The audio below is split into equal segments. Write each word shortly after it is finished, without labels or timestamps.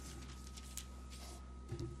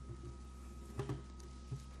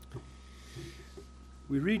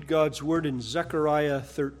We read God's word in Zechariah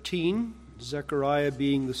 13, Zechariah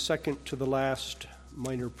being the second to the last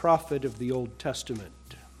minor prophet of the Old Testament.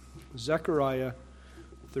 Zechariah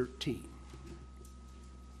 13.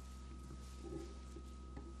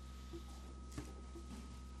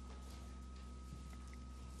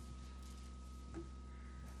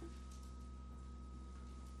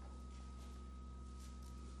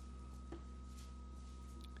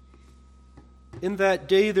 In that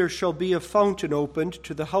day there shall be a fountain opened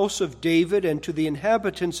to the house of David and to the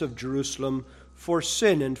inhabitants of Jerusalem for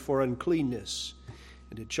sin and for uncleanness.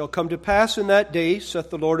 And it shall come to pass in that day, saith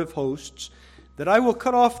the Lord of hosts, that I will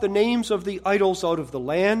cut off the names of the idols out of the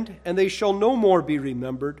land, and they shall no more be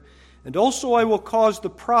remembered. And also I will cause the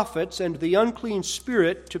prophets and the unclean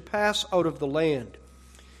spirit to pass out of the land.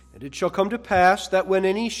 And it shall come to pass that when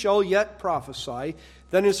any shall yet prophesy,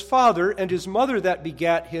 then his father and his mother that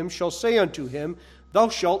begat him shall say unto him, Thou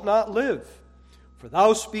shalt not live, for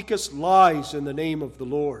thou speakest lies in the name of the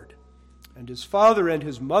Lord. And his father and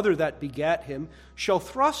his mother that begat him shall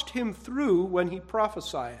thrust him through when he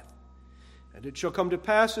prophesieth. And it shall come to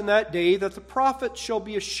pass in that day that the prophet shall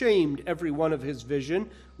be ashamed every one of his vision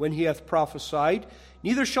when he hath prophesied.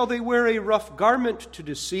 Neither shall they wear a rough garment to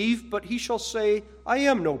deceive, but he shall say, I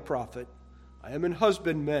am no prophet, I am an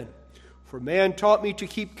husbandman. For man taught me to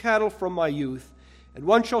keep cattle from my youth. And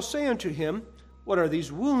one shall say unto him, What are these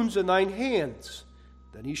wounds in thine hands?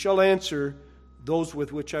 Then he shall answer, Those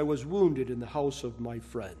with which I was wounded in the house of my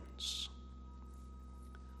friends.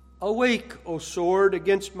 Awake, O sword,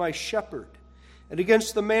 against my shepherd, and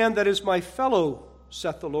against the man that is my fellow,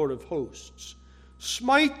 saith the Lord of hosts.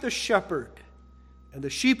 Smite the shepherd, and the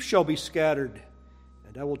sheep shall be scattered,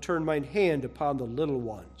 and I will turn mine hand upon the little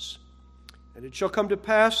ones. And it shall come to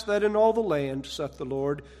pass that in all the land, saith the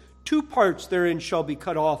Lord, 2 parts therein shall be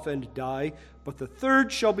cut off and die, but the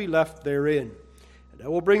third shall be left therein. And I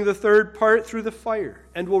will bring the third part through the fire,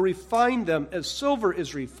 and will refine them as silver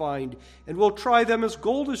is refined, and will try them as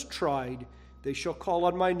gold is tried. They shall call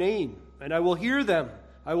on my name, and I will hear them.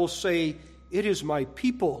 I will say, It is my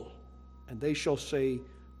people. And they shall say,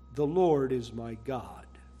 The Lord is my God.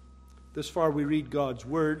 This far we read God's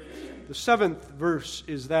word. The 7th verse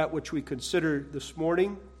is that which we consider this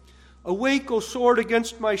morning. Awake, O sword,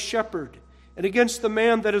 against my shepherd, and against the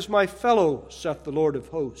man that is my fellow, saith the Lord of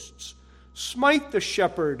hosts. Smite the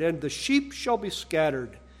shepherd, and the sheep shall be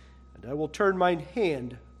scattered, and I will turn mine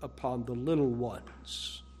hand upon the little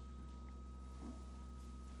ones.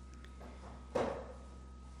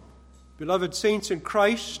 Beloved saints in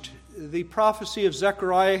Christ, the prophecy of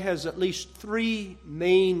Zechariah has at least 3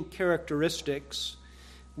 main characteristics,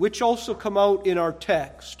 which also come out in our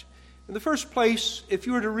text. In the first place, if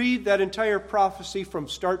you were to read that entire prophecy from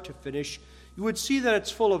start to finish, you would see that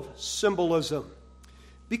it's full of symbolism,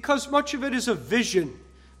 because much of it is a vision,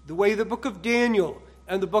 the way the book of Daniel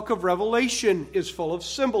and the book of Revelation is full of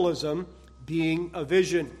symbolism, being a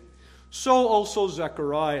vision. So also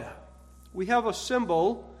Zechariah. We have a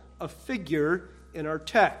symbol, a figure, in our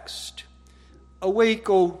text. Awake,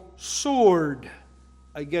 O sword,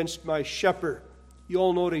 against my shepherd. You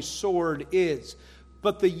all know what a sword is.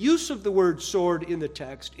 But the use of the word sword in the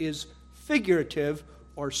text is figurative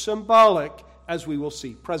or symbolic, as we will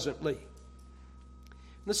see presently.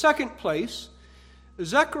 In the second place,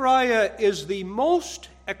 Zechariah is the most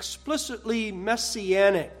explicitly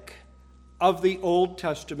messianic of the Old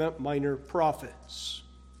Testament minor prophets.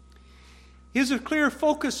 He has a clear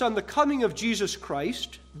focus on the coming of Jesus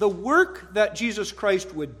Christ, the work that Jesus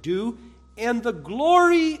Christ would do, and the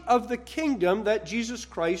glory of the kingdom that Jesus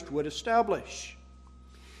Christ would establish.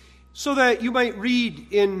 So that you might read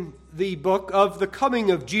in the book of the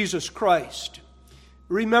coming of Jesus Christ.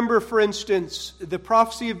 Remember, for instance, the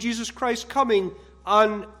prophecy of Jesus Christ coming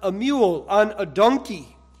on a mule, on a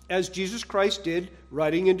donkey, as Jesus Christ did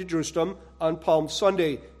riding into Jerusalem on Palm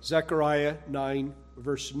Sunday, Zechariah 9,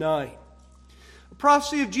 verse 9. A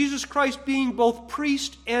prophecy of Jesus Christ being both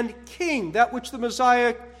priest and king, that which the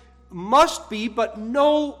Messiah must be, but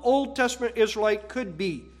no Old Testament Israelite could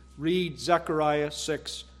be. Read Zechariah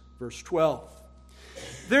 6, verse 12.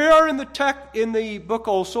 There are in the book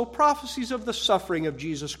also prophecies of the suffering of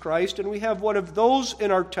Jesus Christ, and we have one of those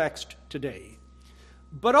in our text today.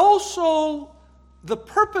 But also the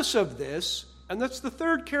purpose of this, and that's the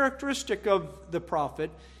third characteristic of the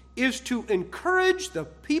prophet, is to encourage the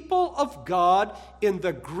people of God in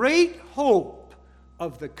the great hope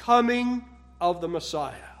of the coming of the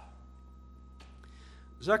Messiah.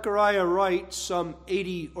 Zechariah writes some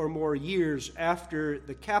 80 or more years after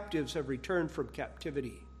the captives have returned from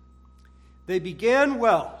captivity. They began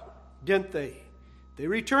well, didn't they? They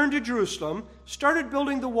returned to Jerusalem, started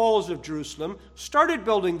building the walls of Jerusalem, started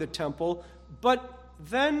building the temple, but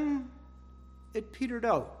then it petered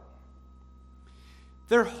out.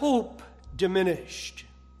 Their hope diminished.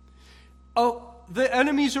 The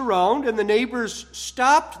enemies around and the neighbors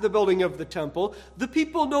stopped the building of the temple. The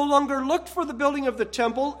people no longer looked for the building of the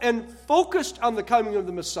temple and focused on the coming of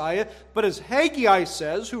the Messiah. But as Haggai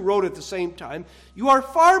says, who wrote at the same time, you are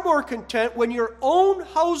far more content when your own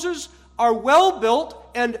houses are well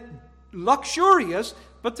built and luxurious,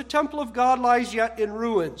 but the temple of God lies yet in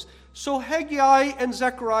ruins. So Haggai and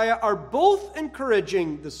Zechariah are both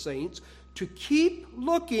encouraging the saints to keep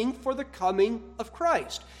looking for the coming of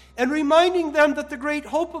Christ, and reminding them that the great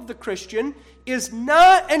hope of the Christian is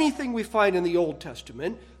not anything we find in the Old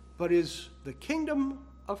Testament, but is the kingdom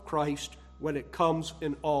of Christ when it comes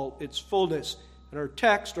in all its fullness. And our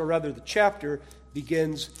text, or rather the chapter,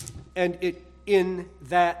 begins, and in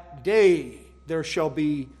that day there shall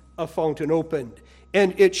be a fountain opened,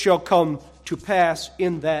 and it shall come to pass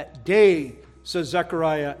in that day, says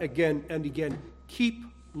Zechariah again and again. Keep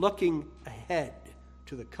looking ahead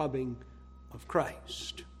to the coming of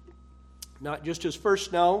Christ. Not just his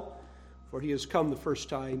first now, for he has come the first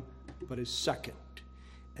time, but his second.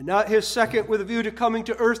 And not his second with a view to coming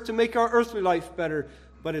to earth to make our earthly life better,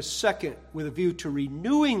 but his second with a view to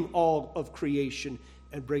renewing all of creation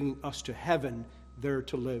and bringing us to heaven, there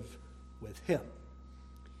to live with him.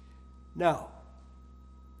 Now,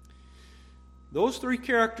 those three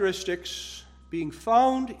characteristics being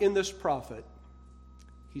found in this prophet,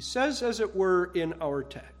 he says, as it were, in our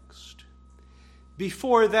text,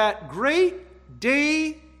 before that great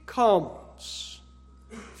day comes,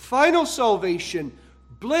 final salvation,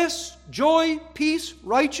 bliss, joy, peace,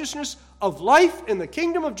 righteousness of life in the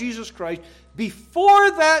kingdom of Jesus Christ,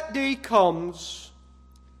 before that day comes,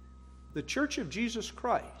 the church of Jesus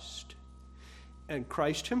Christ and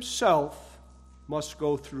Christ himself must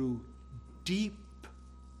go through deep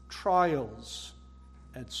trials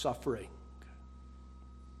and suffering.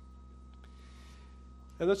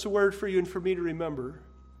 And that's a word for you and for me to remember.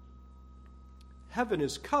 Heaven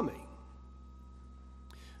is coming.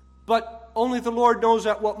 But only the Lord knows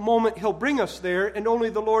at what moment he'll bring us there, and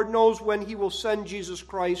only the Lord knows when he will send Jesus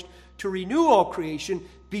Christ to renew all creation.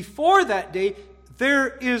 Before that day,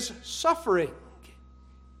 there is suffering.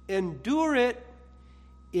 Endure it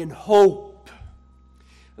in hope.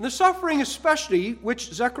 And the suffering especially,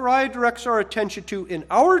 which Zechariah directs our attention to in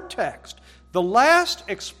our text, the last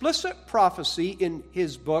explicit prophecy in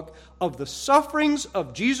his book of the sufferings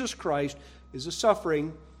of Jesus Christ, is the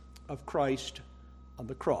suffering of Christ on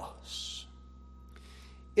the cross.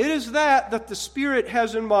 It is that the Spirit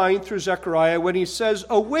has in mind through Zechariah when he says,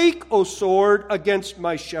 "Awake, O sword, against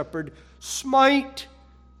my shepherd, smite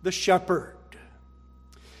the shepherd."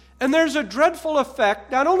 And there's a dreadful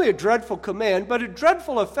effect, not only a dreadful command, but a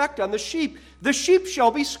dreadful effect on the sheep. The sheep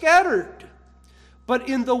shall be scattered. But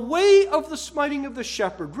in the way of the smiting of the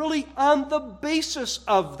shepherd, really on the basis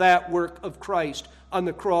of that work of Christ on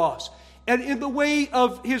the cross, and in the way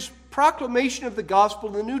of his proclamation of the gospel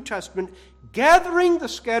in the New Testament, gathering the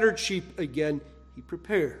scattered sheep again, he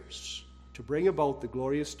prepares to bring about the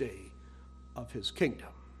glorious day of his kingdom.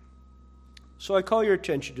 So I call your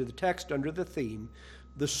attention to the text under the theme,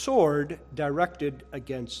 the sword directed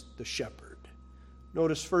against the shepherd.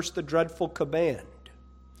 Notice first the dreadful command.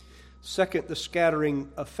 Second, the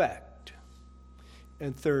scattering effect.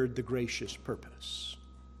 And third, the gracious purpose.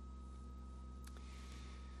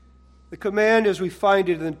 The command, as we find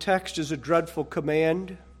it in the text, is a dreadful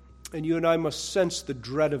command, and you and I must sense the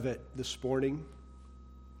dread of it this morning.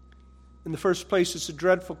 In the first place, it's a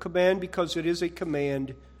dreadful command because it is a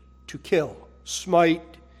command to kill,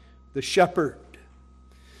 smite the shepherd.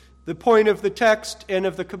 The point of the text and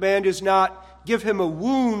of the command is not give him a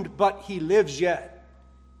wound, but he lives yet.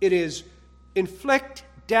 It is inflict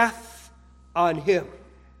death on him.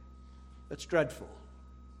 That's dreadful.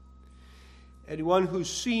 Anyone who's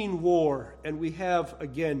seen war, and we have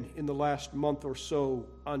again in the last month or so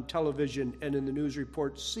on television and in the news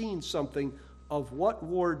reports seen something of what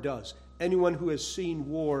war does. Anyone who has seen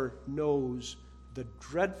war knows the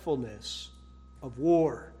dreadfulness of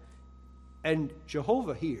war. And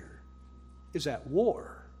Jehovah here is at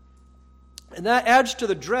war. And that adds to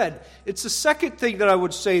the dread. It's the second thing that I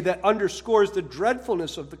would say that underscores the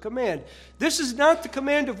dreadfulness of the command. This is not the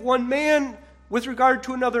command of one man with regard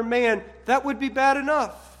to another man. That would be bad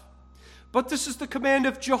enough. But this is the command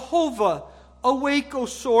of Jehovah. Awake, O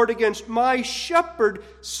sword, against my shepherd,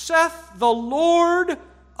 saith the Lord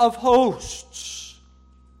of hosts.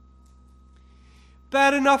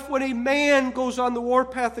 Bad enough when a man goes on the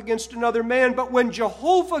warpath against another man, but when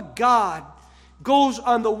Jehovah God goes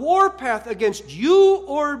on the warpath against you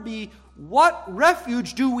or me, what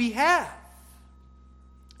refuge do we have?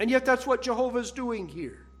 And yet that's what Jehovah is doing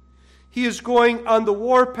here. He is going on the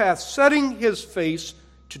warpath, setting his face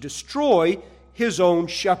to destroy his own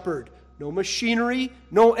shepherd. No machinery,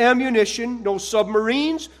 no ammunition, no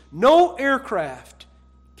submarines, no aircraft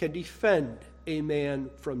can defend a man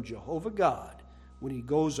from Jehovah God when he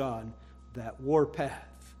goes on that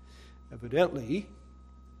warpath. Evidently,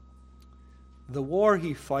 the war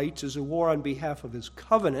he fights is a war on behalf of his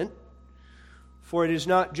covenant, for it is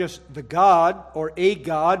not just the God or a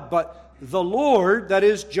God, but the Lord, that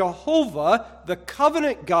is Jehovah, the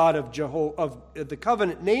covenant God of the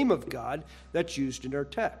covenant name of God that's used in our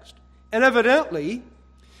text. And evidently,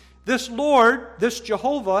 this Lord, this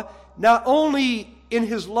Jehovah, not only in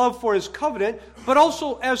his love for his covenant, but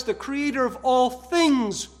also as the creator of all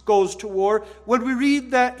things goes to war. When we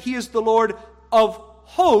read that he is the Lord of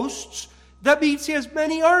hosts, that means he has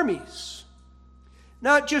many armies.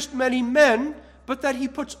 Not just many men, but that he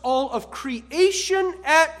puts all of creation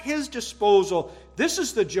at his disposal. This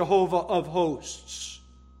is the Jehovah of hosts,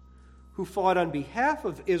 who fought on behalf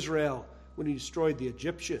of Israel when he destroyed the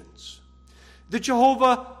Egyptians. The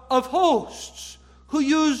Jehovah of hosts, who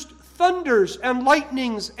used thunders and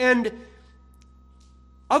lightnings and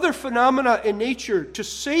other phenomena in nature to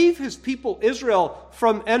save his people Israel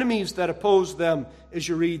from enemies that oppose them, as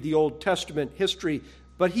you read the Old Testament history.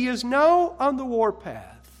 But he is now on the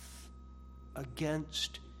warpath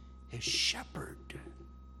against his shepherd.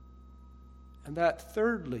 And that,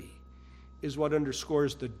 thirdly, is what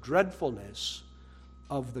underscores the dreadfulness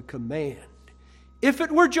of the command. If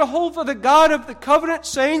it were Jehovah, the God of the covenant,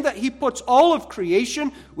 saying that he puts all of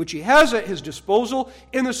creation, which he has at his disposal,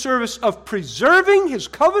 in the service of preserving his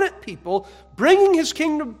covenant people, bringing his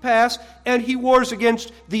kingdom to pass, and he wars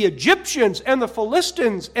against the Egyptians and the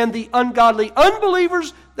Philistines and the ungodly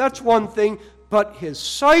unbelievers, that's one thing. But his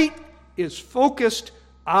sight is focused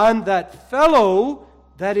on that fellow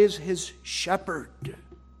that is his shepherd.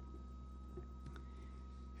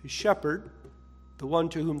 His shepherd, the one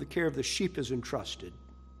to whom the care of the sheep is entrusted.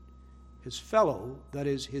 His fellow, that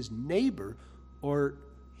is his neighbor or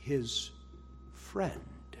his friend.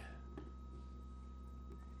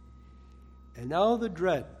 And now the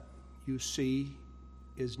dread, you see,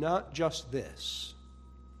 is not just this,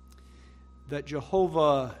 that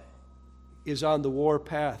Jehovah is on the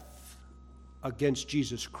warpath against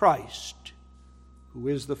Jesus Christ, who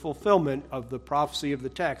is the fulfillment of the prophecy of the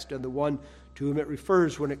text and the one to whom it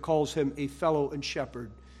refers when it calls him a fellow and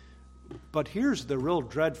shepherd. But here's the real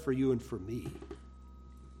dread for you and for me.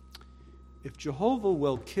 If Jehovah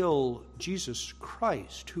will kill Jesus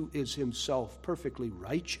Christ, who is himself perfectly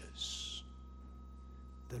righteous,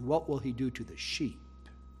 then what will he do to the sheep,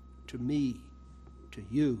 to me, to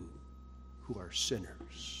you, who are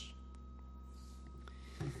sinners?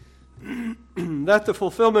 That the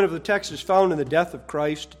fulfillment of the text is found in the death of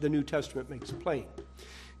Christ, the New Testament makes plain.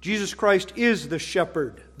 Jesus Christ is the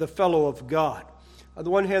shepherd, the fellow of God. On the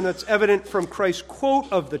one hand, that's evident from Christ's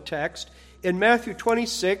quote of the text in Matthew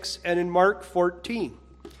 26 and in Mark 14.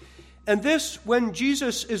 And this, when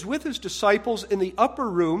Jesus is with his disciples in the upper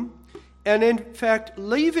room, and in fact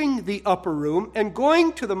leaving the upper room and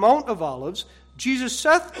going to the Mount of Olives, Jesus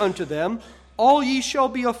saith unto them, All ye shall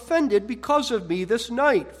be offended because of me this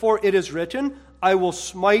night, for it is written, I will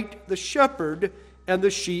smite the shepherd, and the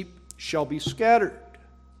sheep shall be scattered.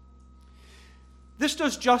 This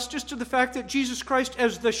does justice to the fact that Jesus Christ,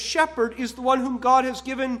 as the shepherd, is the one whom God has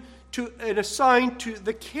given to and assigned to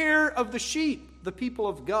the care of the sheep, the people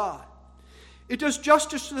of God. It does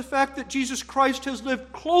justice to the fact that Jesus Christ has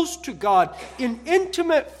lived close to God, in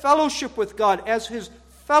intimate fellowship with God, as his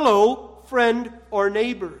fellow friend or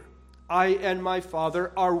neighbor. I and my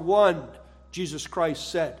Father are one, Jesus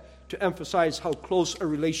Christ said, to emphasize how close a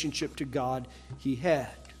relationship to God he had.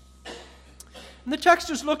 And the text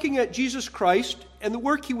is looking at Jesus Christ and the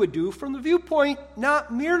work he would do from the viewpoint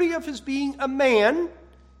not merely of his being a man,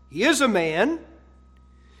 he is a man,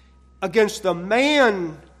 against the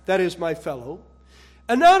man that is my fellow,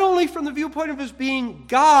 and not only from the viewpoint of his being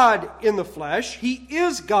God in the flesh, he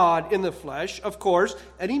is God in the flesh, of course,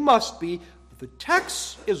 and he must be, but the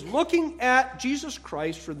text is looking at Jesus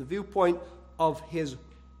Christ from the viewpoint of his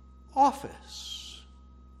office,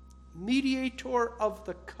 mediator of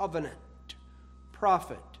the covenant,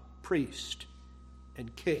 prophet, priest,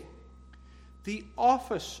 and king. The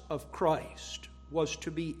office of Christ was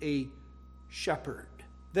to be a shepherd.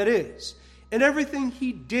 That is, in everything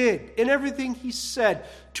he did, in everything he said,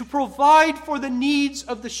 to provide for the needs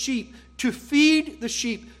of the sheep, to feed the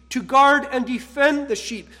sheep, to guard and defend the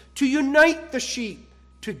sheep, to unite the sheep,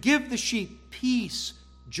 to give the sheep peace,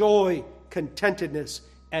 joy, contentedness,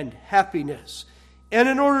 and happiness. And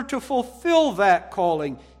in order to fulfill that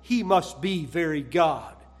calling, he must be very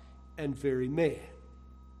God and very man.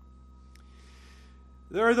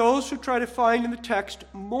 There are those who try to find in the text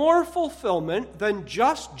more fulfillment than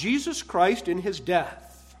just Jesus Christ in his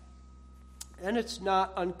death. And it's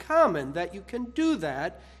not uncommon that you can do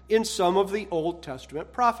that in some of the Old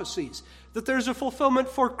Testament prophecies. That there's a fulfillment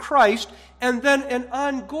for Christ and then an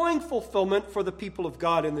ongoing fulfillment for the people of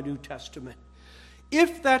God in the New Testament.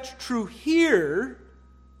 If that's true here,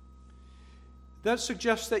 that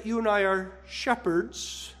suggests that you and I are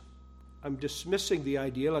shepherds. I'm dismissing the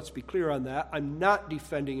idea, let's be clear on that. I'm not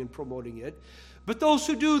defending and promoting it. But those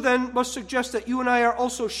who do then must suggest that you and I are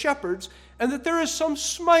also shepherds, and that there is some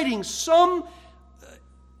smiting, some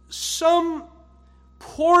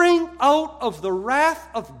pouring out of the wrath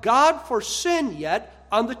of God for sin yet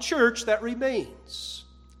on the church that remains.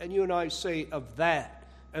 And you and I say of that,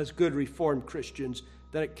 as good Reformed Christians,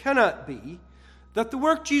 that it cannot be that the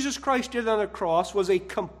work Jesus Christ did on the cross was a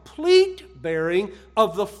complete bearing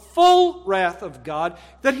of the full wrath of God,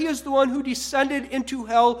 that he is the one who descended into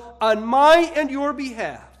hell on my and your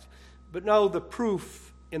behalf. But now the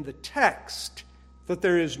proof in the text that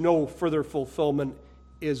there is no further fulfillment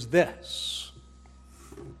is this.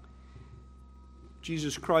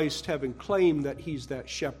 Jesus Christ having claimed that he's that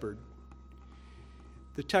shepherd,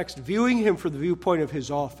 the text viewing him from the viewpoint of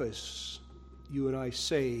his office, you and I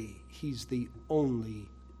say he's the only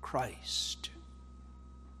Christ.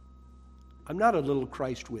 I'm not a little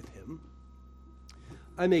Christ with him.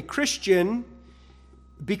 I'm a Christian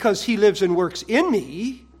because he lives and works in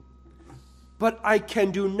me, but I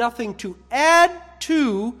can do nothing to add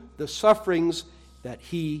to the sufferings that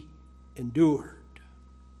he endured.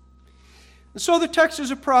 And so the text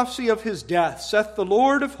is a prophecy of his death. Saith the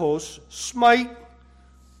Lord of hosts, smite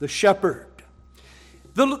the shepherd.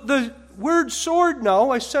 The word sword now,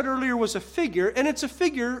 I said earlier, was a figure, and it's a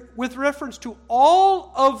figure with reference to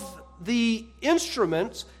all of the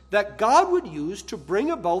instruments that God would use to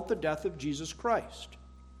bring about the death of Jesus Christ.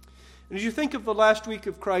 And as you think of the last week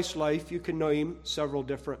of Christ's life, you can name several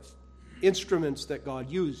different instruments that God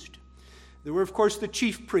used. There were, of course, the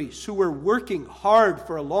chief priests who were working hard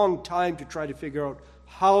for a long time to try to figure out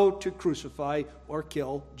how to crucify or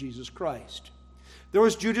kill Jesus Christ. There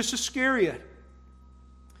was Judas Iscariot,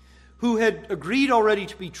 who had agreed already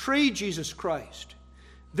to betray Jesus Christ.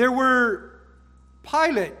 There were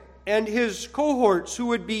Pilate and his cohorts who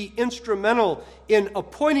would be instrumental in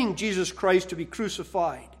appointing Jesus Christ to be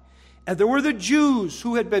crucified. And there were the Jews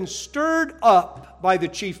who had been stirred up by the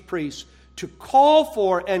chief priests to call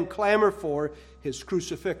for and clamor for his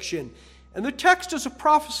crucifixion. And the text is a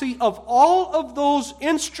prophecy of all of those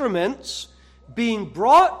instruments being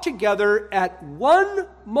brought together at one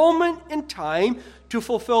moment in time to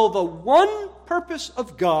fulfill the one purpose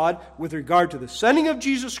of God with regard to the sending of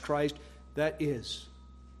Jesus Christ, that is,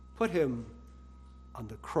 put him on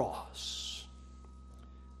the cross.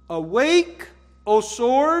 Awake, O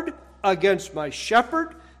sword, against my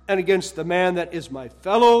shepherd, and against the man that is my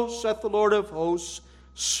fellow, saith the Lord of hosts.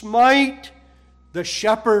 Smite the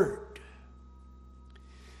shepherd.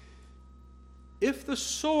 If the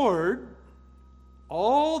sword,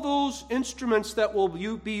 all those instruments that will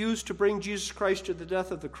be used to bring Jesus Christ to the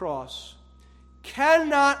death of the cross,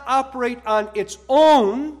 cannot operate on its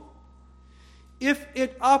own if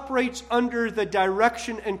it operates under the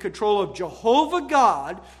direction and control of Jehovah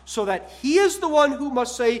God, so that he is the one who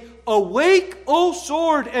must say, awake, O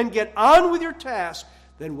sword, and get on with your task,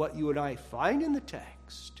 then what you and I find in the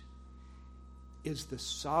text is the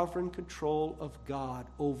sovereign control of God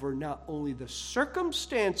over not only the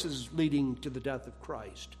circumstances leading to the death of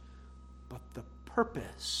Christ, but the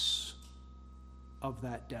purpose of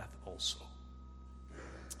that death also.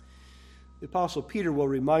 The Apostle Peter will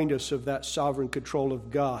remind us of that sovereign control of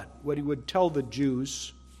God. What he would tell the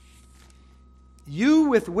Jews, you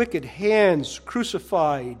with wicked hands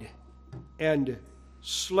crucified and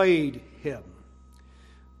slayed him,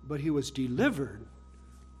 but he was delivered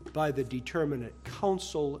by the determinate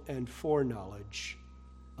counsel and foreknowledge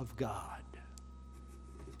of God.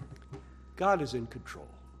 God is in control.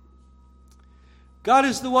 God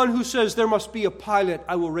is the one who says there must be a Pilate,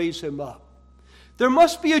 I will raise him up. There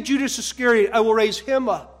must be a Judas Iscariot, I will raise him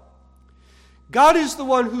up. God is the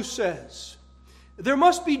one who says, there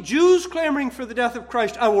must be Jews clamoring for the death of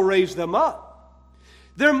Christ, I will raise them up.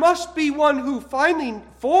 There must be one who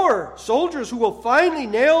four soldiers who will finally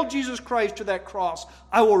nail Jesus Christ to that cross,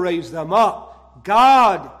 I will raise them up.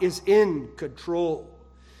 God is in control.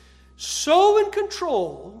 So in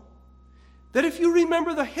control that if you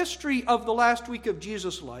remember the history of the last week of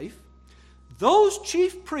Jesus' life, those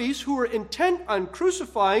chief priests who were intent on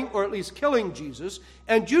crucifying or at least killing Jesus,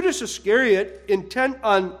 and Judas Iscariot intent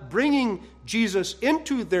on bringing Jesus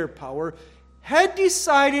into their power, had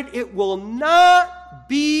decided it will not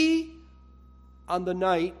be on the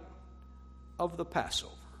night of the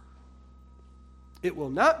Passover. It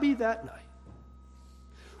will not be that night.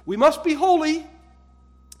 We must be holy.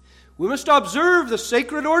 We must observe the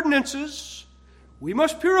sacred ordinances. We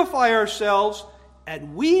must purify ourselves,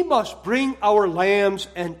 and we must bring our lambs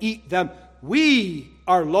and eat them. We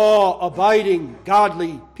are law-abiding,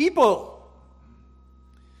 godly people.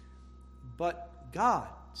 But God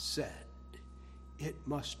said it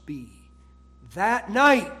must be that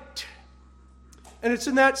night. And it's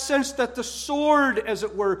in that sense that the sword, as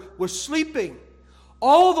it were, was sleeping.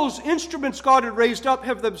 All those instruments God had raised up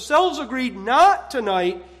have themselves agreed not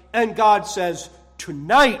tonight, and God says,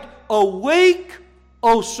 tonight, awake,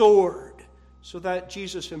 O sword, so that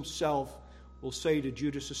Jesus himself will say to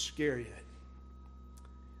Judas Iscariot,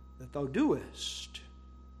 that thou doest,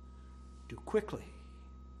 do quickly.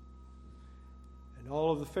 And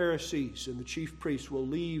all of the Pharisees and the chief priests will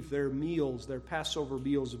leave their meals, their Passover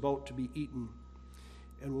meals about to be eaten,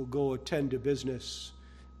 and will go attend to business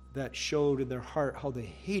that showed in their heart how they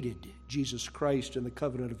hated Jesus Christ and the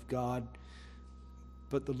covenant of God.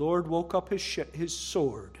 But the Lord woke up his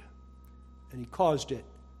sword, and he caused it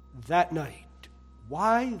that night.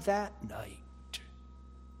 Why that night?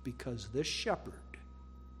 Because this shepherd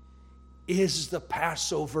is the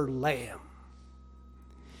Passover lamb.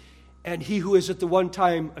 And he who is at the one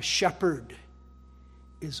time a shepherd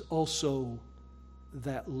is also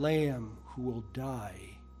that lamb who will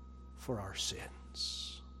die for our sins.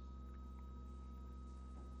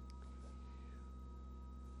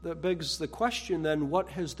 That begs the question then, what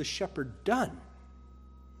has the shepherd done?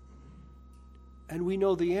 And we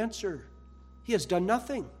know the answer. He has done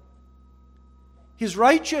nothing. He's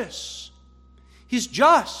righteous. He's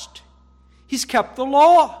just. He's kept the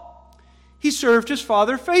law. He served his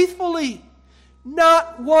Father faithfully.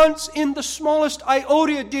 Not once in the smallest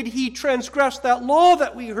iota did he transgress that law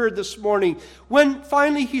that we heard this morning. When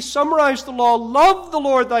finally he summarized the law, love the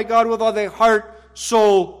Lord thy God with all thy heart,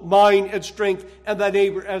 soul, mind, and strength, and thy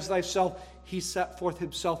neighbor as thyself. He set forth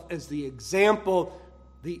himself as the example,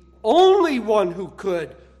 the only one who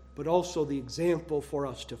could, but also the example for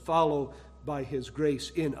us to follow by his grace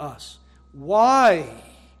in us. Why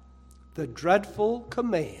the dreadful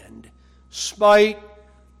command, smite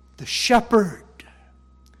the shepherd?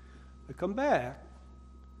 I come back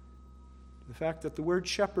to the fact that the word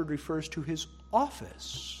shepherd refers to his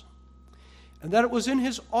office, and that it was in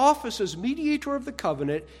his office as mediator of the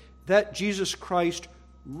covenant that Jesus Christ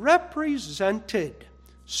represented,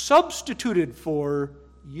 substituted for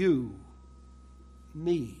you,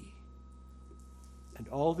 me, and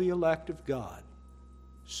all the elect of God,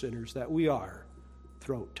 sinners that we are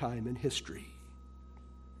throughout time and history.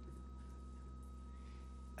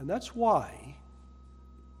 And that's why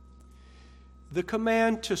the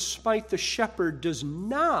command to smite the shepherd does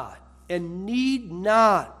not and need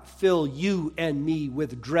not fill you and me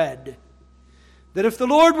with dread. That if the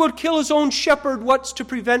Lord would kill his own shepherd, what's to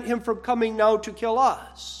prevent him from coming now to kill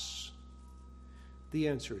us? The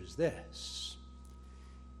answer is this.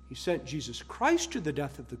 He sent Jesus Christ to the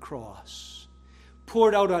death of the cross,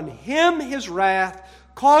 poured out on him his wrath,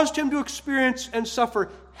 caused him to experience and suffer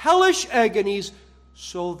hellish agonies,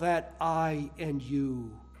 so that I and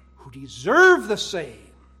you, who deserve the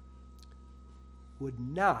same, would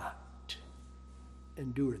not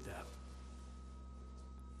endure them.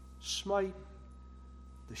 Smite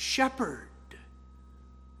the shepherd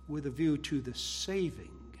with a view to the saving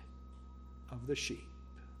of the sheep.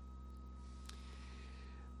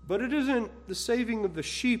 But it isn't the saving of the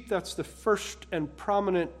sheep that's the first and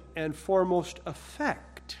prominent and foremost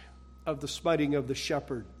effect of the smiting of the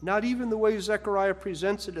shepherd. Not even the way Zechariah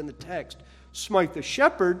presents it in the text. Smite the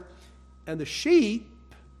shepherd, and the sheep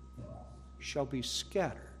shall be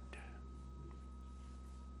scattered.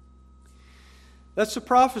 That's the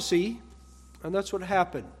prophecy, and that's what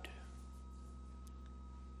happened.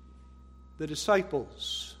 The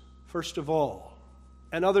disciples, first of all,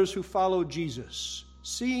 and others who followed Jesus,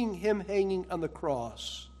 seeing him hanging on the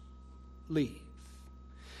cross, leave.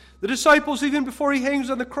 The disciples, even before he hangs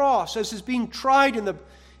on the cross, as he's being tried in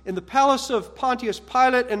the palace of Pontius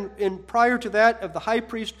Pilate and prior to that of the high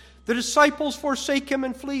priest, the disciples forsake him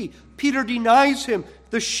and flee. Peter denies him.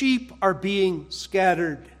 The sheep are being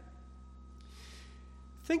scattered.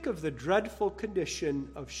 Think of the dreadful condition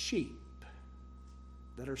of sheep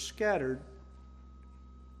that are scattered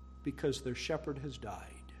because their shepherd has died.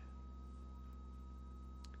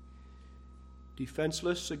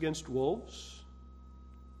 defenseless against wolves,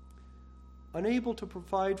 unable to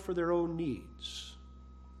provide for their own needs,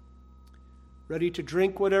 ready to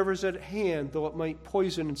drink whatever's at hand, though it might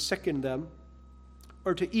poison and sicken them,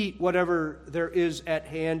 or to eat whatever there is at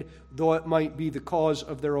hand, though it might be the cause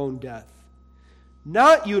of their own death.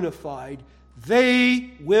 Not unified, they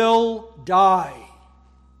will die.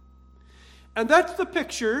 And that's the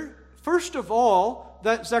picture, first of all,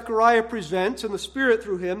 that Zechariah presents, and the Spirit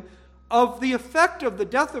through him, of the effect of the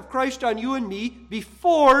death of Christ on you and me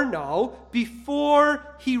before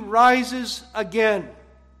he rises again.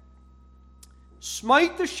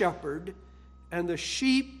 Smite the shepherd, and the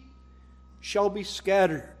sheep shall be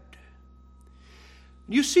scattered.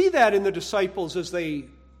 You see that in the disciples as they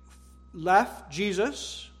left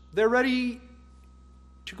Jesus. They're ready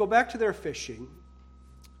to go back to their fishing.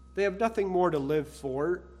 They have nothing more to live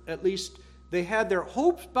for. At least they had their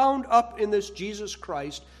hopes bound up in this Jesus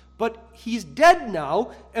Christ, but he's dead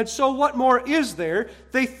now, and so what more is there?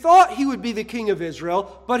 They thought he would be the king of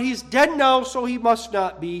Israel, but he's dead now, so he must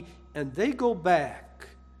not be. And they go back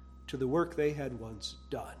to the work they had once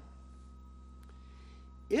done.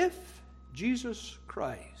 If Jesus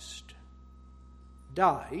Christ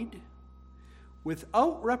died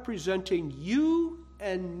without representing you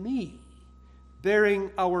and me,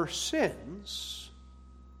 bearing our sins,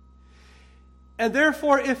 and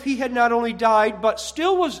therefore if he had not only died but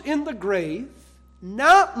still was in the grave,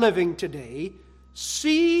 not living today,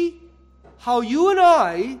 see how you and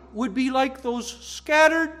I would be like those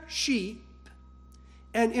scattered sheep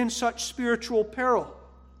and in such spiritual peril.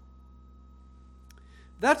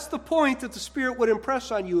 That's the point that the Spirit would impress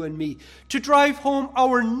on you and me, to drive home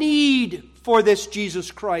our need for this Jesus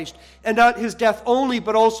Christ, and not his death only,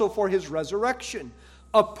 but also for his resurrection.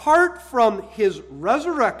 Apart from his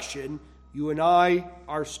resurrection, you and I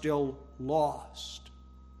are still lost.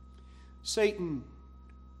 Satan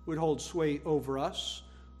would hold sway over us,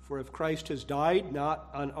 for if Christ has died not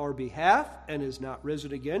on our behalf and is not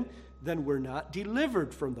risen again, then we're not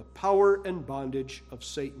delivered from the power and bondage of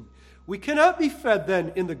Satan. We cannot be fed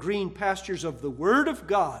then in the green pastures of the Word of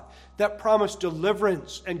God that promise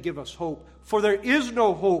deliverance and give us hope. For there is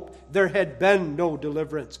no hope, there had been no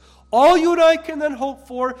deliverance. All you and I can then hope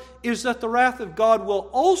for is that the wrath of God will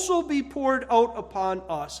also be poured out upon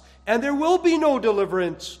us, and there will be no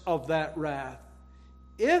deliverance of that wrath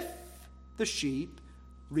if the sheep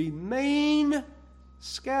remain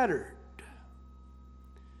scattered.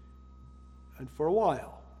 And for a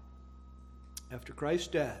while, after Christ's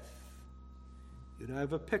death, you and I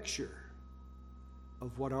have a picture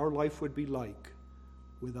of what our life would be like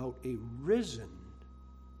without a risen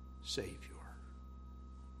Savior.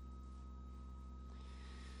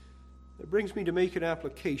 That brings me to make an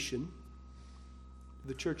application to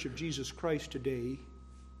the Church of Jesus Christ today,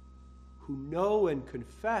 who know and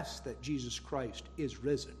confess that Jesus Christ is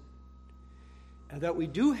risen, and that we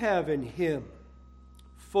do have in him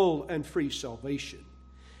full and free salvation,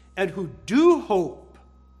 and who do hope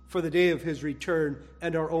for the day of his return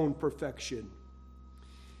and our own perfection.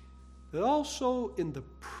 But also in the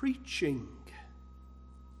preaching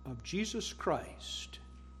of Jesus Christ,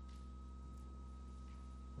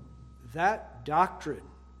 that doctrine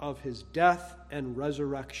of his death and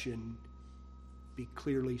resurrection be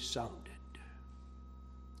clearly sounded.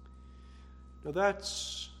 Now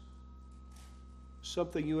that's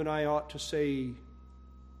something you and I ought to say,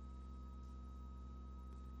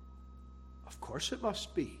 of course it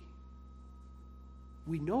must be.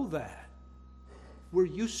 We know that. We're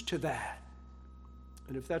used to that.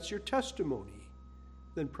 And if that's your testimony,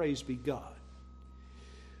 then praise be God.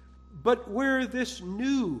 But where this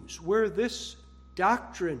news, where this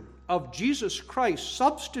doctrine of Jesus Christ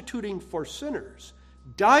substituting for sinners,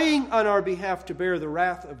 dying on our behalf to bear the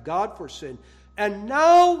wrath of God for sin, and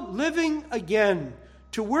now living again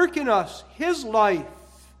to work in us his life,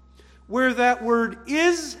 where that word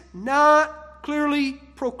is not clearly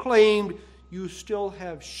proclaimed, you still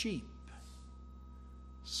have sheep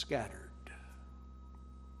scattered.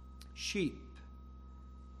 Sheep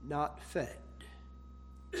not fed.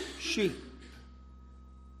 Sheep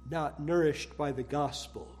not nourished by the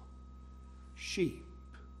gospel. Sheep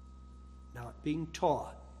not being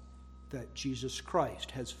taught that Jesus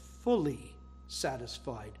Christ has fully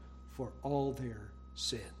satisfied for all their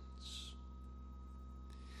sins.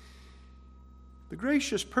 The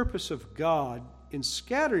gracious purpose of God in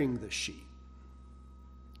scattering the sheep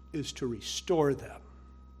is to restore them.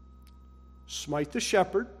 Smite the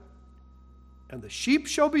shepherd, and the sheep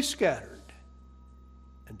shall be scattered,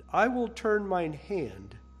 and I will turn mine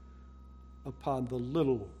hand upon the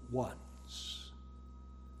little ones.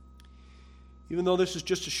 Even though this is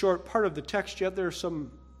just a short part of the text, yet there are some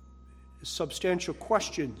substantial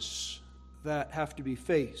questions that have to be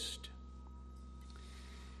faced.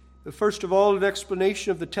 First of all, an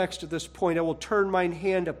explanation of the text at this point, I will turn mine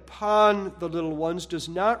hand upon the little ones, does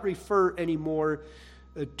not refer anymore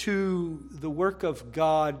to the work of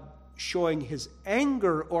God showing his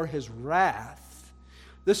anger or his wrath.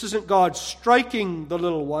 This isn't God striking the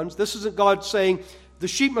little ones. This isn't God saying, the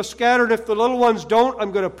sheep must scatter, and if the little ones don't,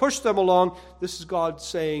 I'm going to push them along. This is God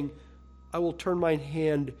saying, I will turn mine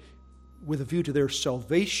hand with a view to their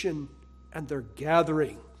salvation and their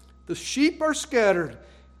gathering. The sheep are scattered,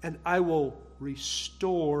 and I will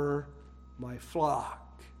restore my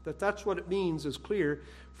flock. That's what it means is clear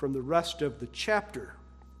from the rest of the chapter.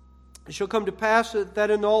 It shall come to pass that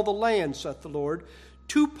in all the land, saith the Lord,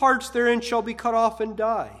 2 parts therein shall be cut off and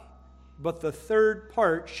die, but the 3rd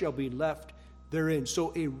part shall be left therein.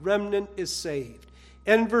 So a remnant is saved.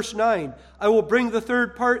 And in verse 9, I will bring the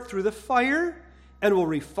 3rd part through the fire, and will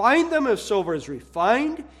refine them as silver is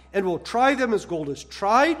refined, and will try them as gold is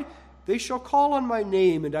tried. They shall call on my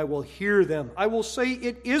name, and I will hear them. I will say,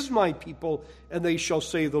 it is my people, and they shall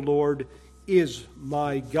say, the Lord is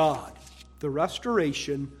my God. The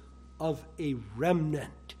restoration of a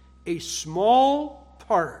remnant, a small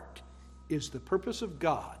part, is the purpose of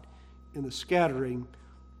God in the scattering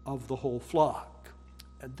of the whole flock.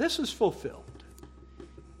 And this is fulfilled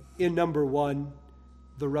in number 1,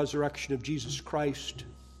 the resurrection of Jesus Christ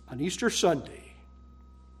on Easter Sunday.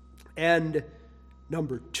 And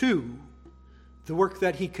number 2, the work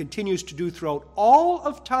that he continues to do throughout all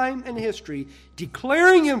of time and history,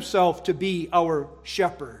 declaring himself to be our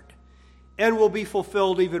shepherd, and will be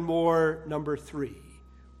fulfilled even more, number 3,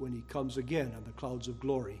 when he comes again on the clouds of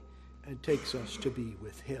glory and takes us to be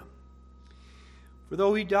with him. For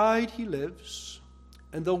though he died, he lives,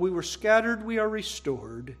 and though we were scattered, we are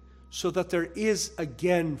restored, so that there is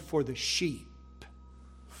again for the sheep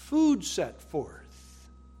food set forth,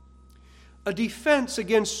 a defense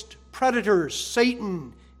against predators,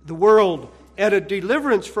 Satan, the world, and a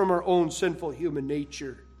deliverance from our own sinful human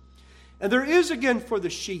nature. And there is again for the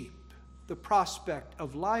sheep the prospect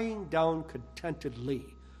of lying down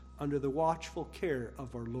contentedly under the watchful care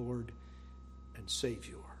of our Lord and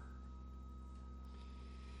Savior.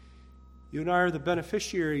 You and I are the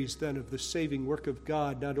beneficiaries then of the saving work of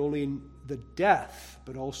God, not only in the death,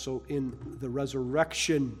 but also in the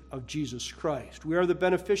resurrection of Jesus Christ. We are the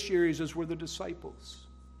beneficiaries as were the disciples.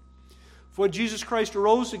 For when Jesus Christ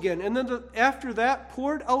arose again, and then after that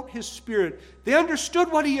poured out his Spirit, they understood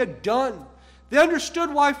what he had done. They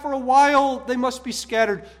understood why for a while they must be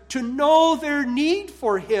scattered, to know their need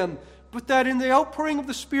for him, but that in the outpouring of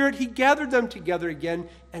the Spirit he gathered them together again,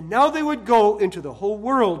 and now they would go into the whole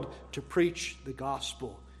world to preach the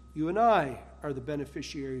gospel. You and I are the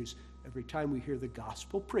beneficiaries every time we hear the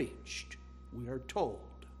gospel preached. We are told,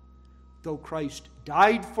 though Christ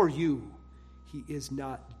died for you, he is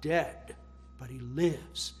not dead, but he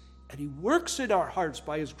lives, and he works in our hearts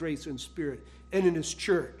by his grace and Spirit and in his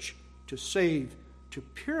church to save, to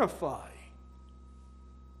purify.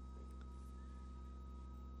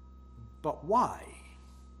 But why?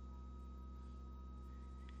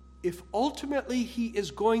 If ultimately he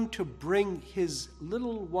is going to bring his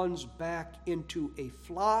little ones back into a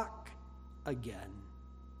flock again,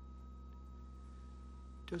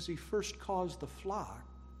 does he first cause the flock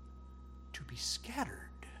to be scattered?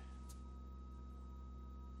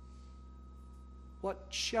 What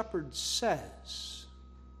shepherd says,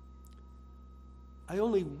 I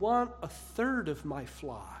only want 1/3 of my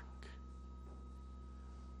flock,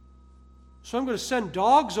 so I'm going to send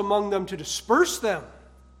dogs among them to disperse them.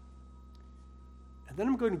 And then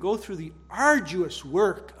I'm going to go through the arduous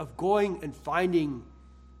work of going and finding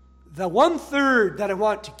the 1/3 that I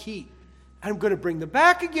want to keep. And I'm going to bring them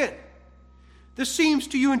back again. This seems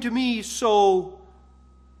to you and to me so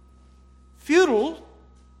futile,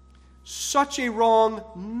 such a wrong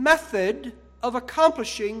method of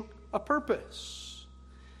accomplishing a purpose.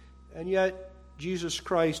 And yet, Jesus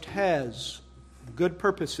Christ has good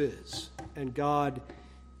purposes and God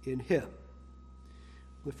in him.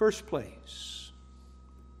 In the first place,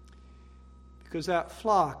 because that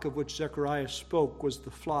flock of which Zechariah spoke was the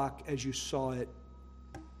flock as you saw it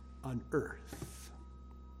on earth.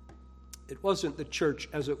 It wasn't the church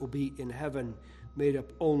as it will be in heaven, made up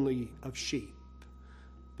only of sheep.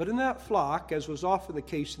 But in that flock, as was often the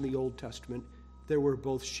case in the Old Testament, there were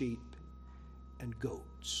both sheep and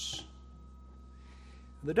goats.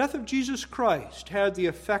 The death of Jesus Christ had the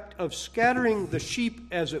effect of scattering the sheep,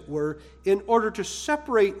 as it were, in order to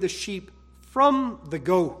separate the sheep from the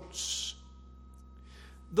goats.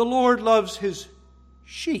 The Lord loves his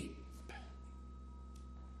sheep.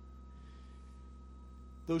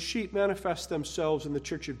 Those sheep manifest themselves in the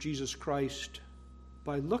Church of Jesus Christ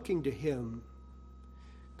by looking to Him,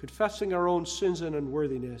 confessing our own sins and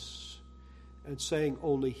unworthiness, and saying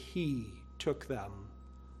only He took them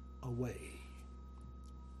away.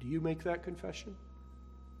 Do you make that confession?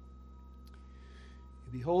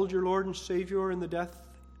 You behold your Lord and Savior in the death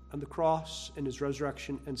on the cross and His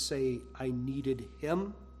resurrection and say, I needed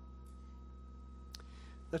Him.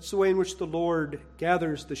 That's the way in which the Lord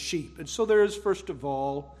gathers the sheep. And so there is, first of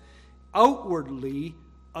all, outwardly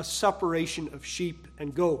a separation of sheep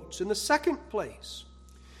and goats. In the second place,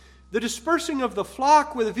 the dispersing of the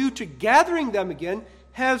flock with a view to gathering them again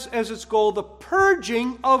has as its goal the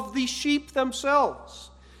purging of the sheep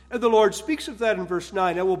themselves. And the Lord speaks of that in verse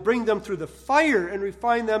 9. I will bring them through the fire and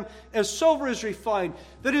refine them as silver is refined.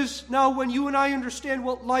 That is, now when you and I understand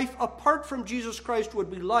what life apart from Jesus Christ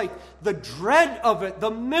would be like, the dread of it,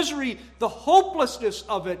 the misery, the hopelessness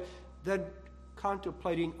of it, then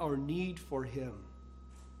contemplating our need for Him.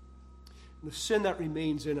 And the sin that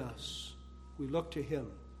remains in us, we look to Him,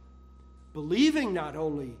 believing not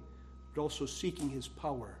only, but also seeking His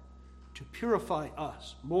power to purify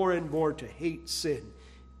us more and more to hate sin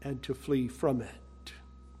and to flee from it.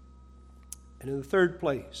 And in the third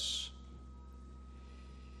place,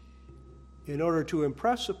 in order to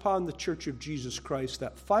impress upon the Church of Jesus Christ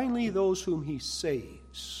that finally those whom He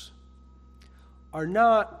saves are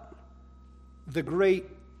not the great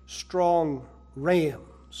strong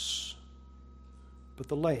rams, but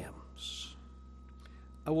the lambs.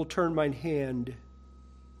 I will turn mine hand,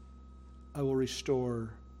 I will restore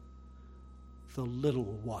the little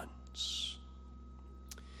ones.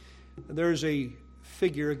 And there's a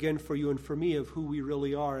figure again for you and for me of who we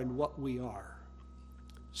really are and what we are.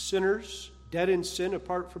 Sinners, dead in sin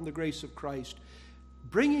apart from the grace of Christ,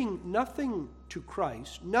 bringing nothing to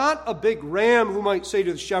Christ, not a big ram who might say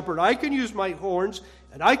to the shepherd, I can use my horns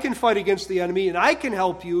and I can fight against the enemy and I can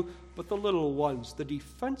help you, but the little ones, the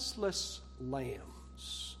defenseless lambs.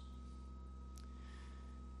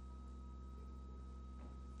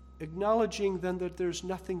 Acknowledging then that there's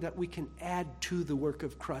nothing that we can add to the work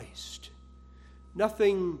of Christ.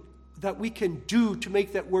 Nothing that we can do to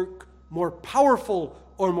make that work more powerful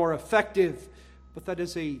or more effective, but that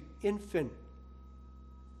as an infant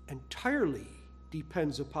entirely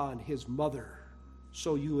depends upon his mother,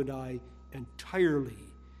 so you and I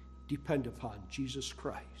entirely depend upon Jesus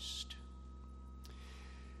Christ.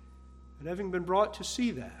 And having been brought to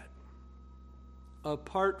see that,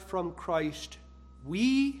 apart from Christ,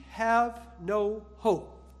 we have no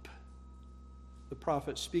hope. The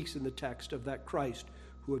prophet speaks in the text of that Christ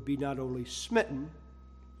who would be not only smitten,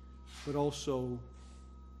 but also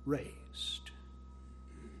raised.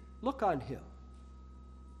 Look on Him,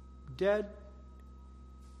 dead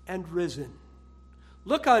and risen.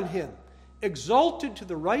 Look on Him, exalted to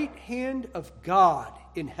the right hand of God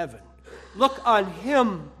in heaven. Look on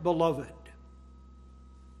Him, beloved.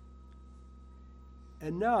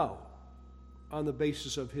 And now, on the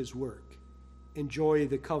basis of His work, enjoy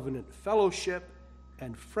the covenant fellowship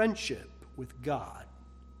and friendship with God.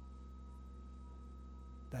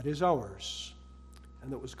 That is ours,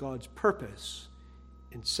 and that was God's purpose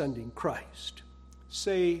in sending Christ.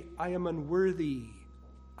 Say, I am unworthy,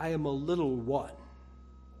 I am a little one,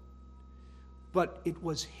 but it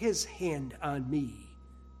was His hand on me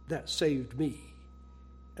that saved me.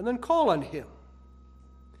 And then call on Him.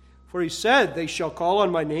 For He said, they shall call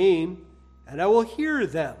on my name, and I will hear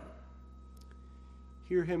them.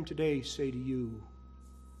 Hear Him today say to you,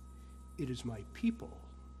 it is my people.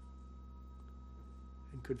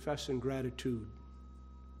 And confess in gratitude,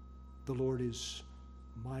 the Lord is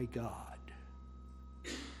my God.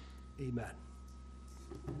 Amen.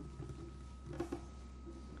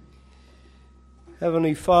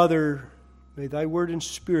 Heavenly Father, may Thy word and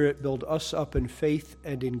Spirit build us up in faith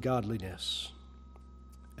and in godliness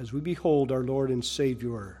as we behold our Lord and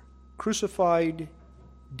Savior crucified,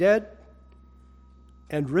 dead,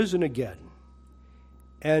 and risen again.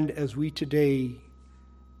 And as we today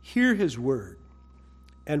hear His word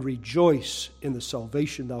and rejoice in the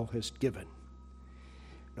salvation Thou hast given.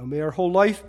 Now may our whole life